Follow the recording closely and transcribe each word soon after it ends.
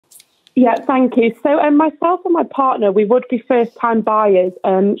Yeah, thank you. So myself and my partner, we would be first-time buyers.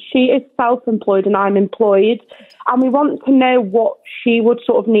 She is self-employed and I'm employed. And we want to know what she would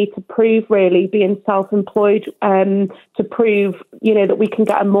sort of need to prove, really, being self-employed, to prove, that we can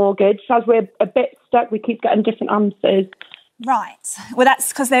get a mortgage. As we're a bit stuck, we keep getting different answers. Right. Well, that's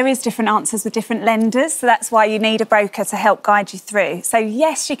because there is different answers with different lenders, so that's why you need a broker to help guide you through. So,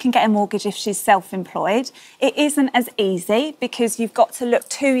 yes, she can get a mortgage if she's self-employed. It isn't as easy because you've got to look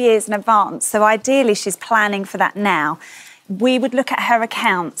 2 years in advance. So, ideally, she's planning for that now. We would look at her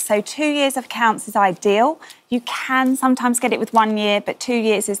accounts. So 2 years of accounts is ideal. You can sometimes get it with 1 year, but 2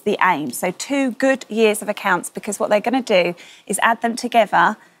 years is the aim. So 2 good years of accounts, because what they're going to do is add them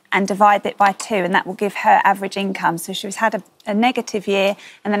together and divide it by 2, and that will give her average income. So she's had a negative year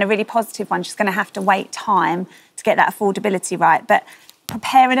and then a really positive one. She's going to have to wait time to get that affordability right. But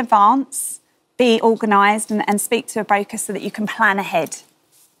prepare in advance, be organised and speak to a broker so that you can plan ahead.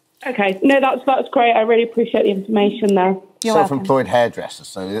 OK, no, that's great. I really appreciate the information there. Self-employed hairdresser,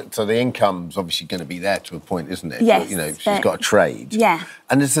 so the income's obviously going to be there to a point, isn't it? Yes. She's got a trade. Yeah.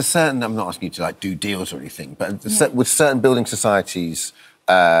 And there's a certain, I'm not asking you to do deals or anything, but with certain building societies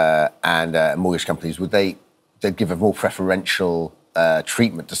and mortgage companies, would they'd give a more preferential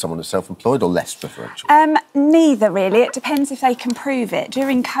treatment to someone who's self-employed or less preferential? Neither, really. It depends if they can prove it.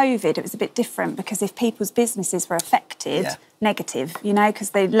 During COVID, it was a bit different because if people's businesses were affected, negative,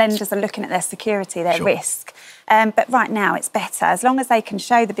 because the lenders are looking at their security, their risk. But right now, it's better. As long as they can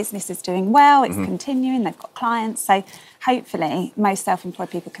show the business is doing well, it's continuing, they've got clients. So hopefully, most self-employed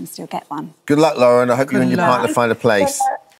people can still get one. Good luck, Lauren. I hope you and your partner find a place.